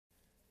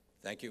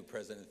Thank you,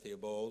 President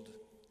Theobald.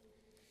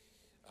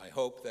 I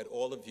hope that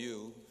all of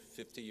you,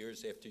 50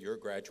 years after your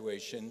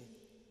graduation,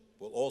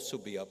 will also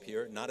be up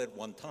here, not at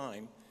one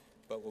time,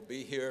 but will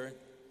be here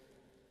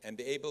and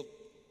be able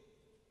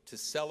to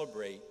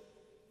celebrate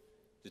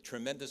the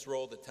tremendous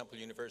role that Temple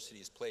University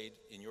has played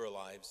in your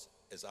lives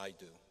as I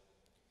do.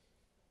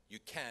 You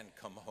can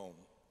come home.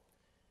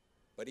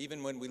 But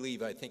even when we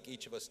leave, I think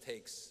each of us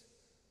takes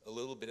a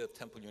little bit of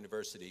Temple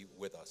University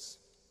with us.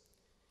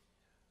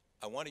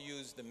 I want to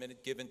use the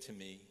minute given to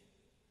me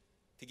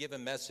to give a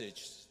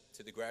message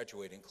to the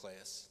graduating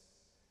class.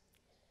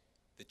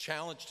 The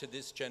challenge to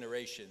this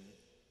generation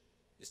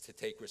is to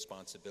take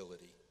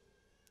responsibility.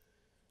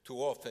 Too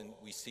often,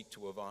 we seek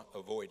to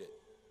avoid it.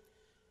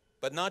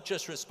 But not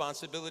just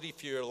responsibility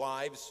for your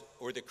lives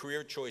or the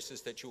career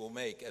choices that you will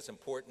make, as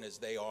important as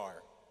they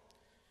are.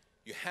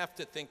 You have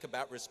to think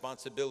about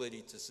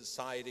responsibility to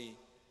society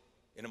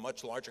in a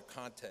much larger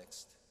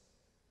context,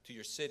 to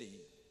your city,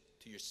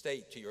 to your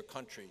state, to your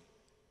country,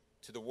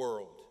 to the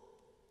world.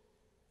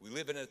 We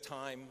live in a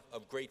time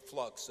of great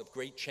flux, of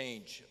great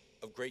change,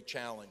 of great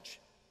challenge.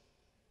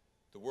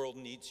 The world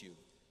needs you.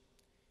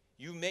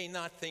 You may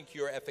not think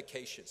you're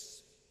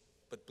efficacious,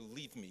 but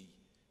believe me,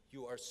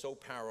 you are so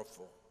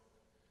powerful.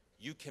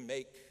 You can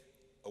make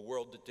a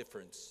world of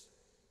difference,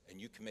 and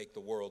you can make the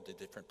world a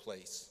different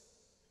place.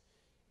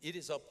 It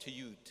is up to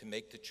you to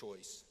make the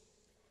choice.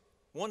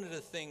 One of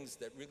the things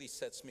that really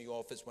sets me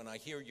off is when I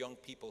hear young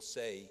people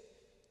say,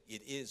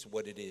 "It is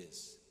what it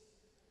is."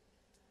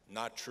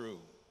 Not true.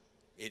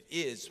 It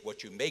is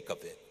what you make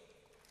of it.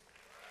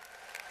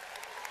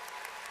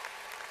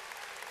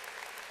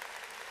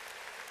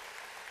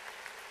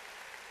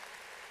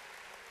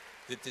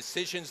 The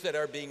decisions that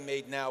are being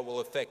made now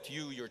will affect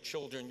you, your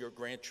children, your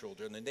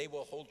grandchildren, and they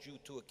will hold you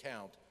to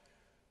account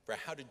for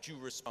how did you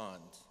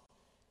respond?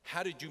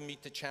 How did you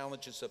meet the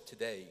challenges of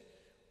today?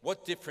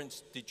 What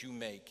difference did you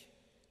make?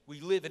 We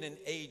live in an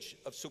age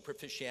of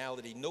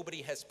superficiality.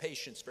 Nobody has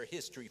patience for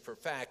history, for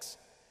facts.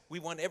 We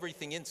want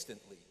everything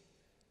instantly.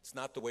 It's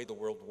not the way the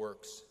world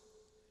works.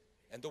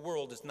 And the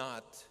world is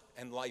not,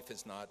 and life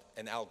is not,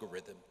 an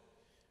algorithm.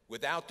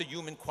 Without the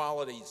human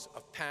qualities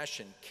of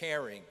passion,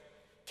 caring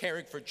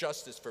for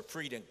justice, for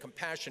freedom,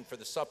 compassion for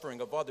the suffering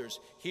of others,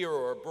 here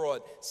or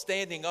abroad,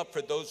 standing up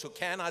for those who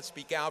cannot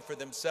speak out for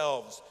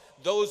themselves,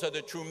 those are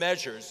the true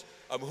measures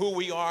of who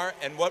we are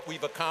and what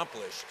we've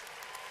accomplished.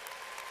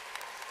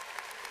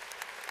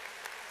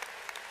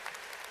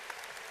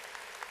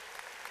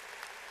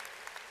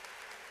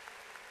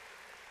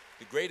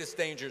 The greatest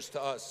dangers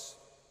to us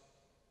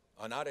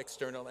are not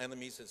external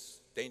enemies,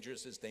 as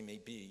dangerous as they may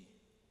be,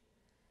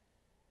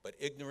 but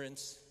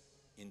ignorance,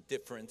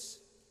 indifference,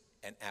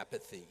 and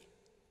apathy.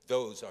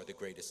 Those are the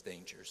greatest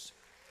dangers.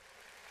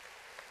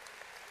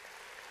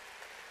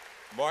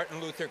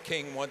 Martin Luther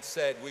King once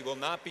said, "We will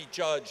not be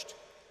judged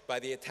by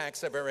the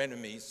attacks of our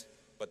enemies,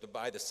 but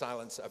by the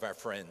silence of our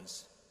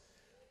friends."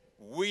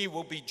 We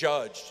will be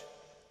judged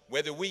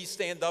whether we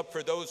stand up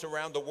for those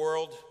around the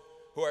world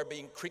who are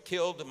being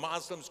killed,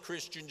 Muslims,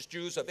 Christians,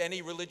 Jews, of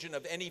any religion,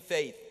 of any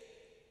faith.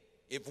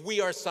 If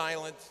we are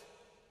silent,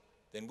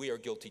 then we are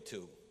guilty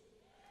too.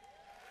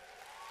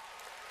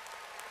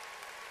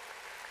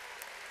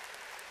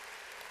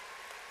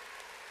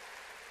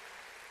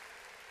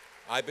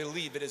 I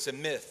believe it is a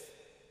myth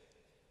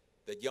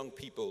that young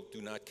people do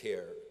not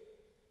care.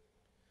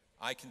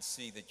 I can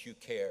see that you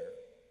care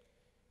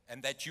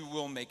and that you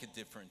will make a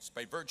difference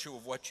by virtue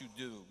of what you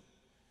do.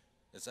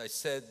 As I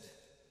said,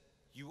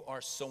 you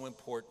are so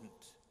important.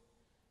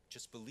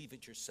 Just believe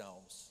it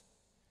yourselves.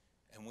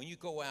 And when you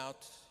go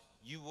out,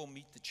 you will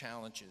meet the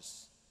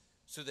challenges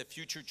so that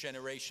future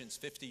generations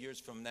 50 years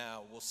from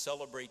now will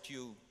celebrate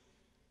you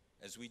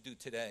as we do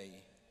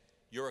today,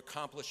 your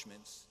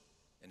accomplishments,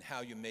 and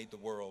how you made the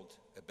world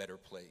a better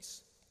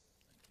place.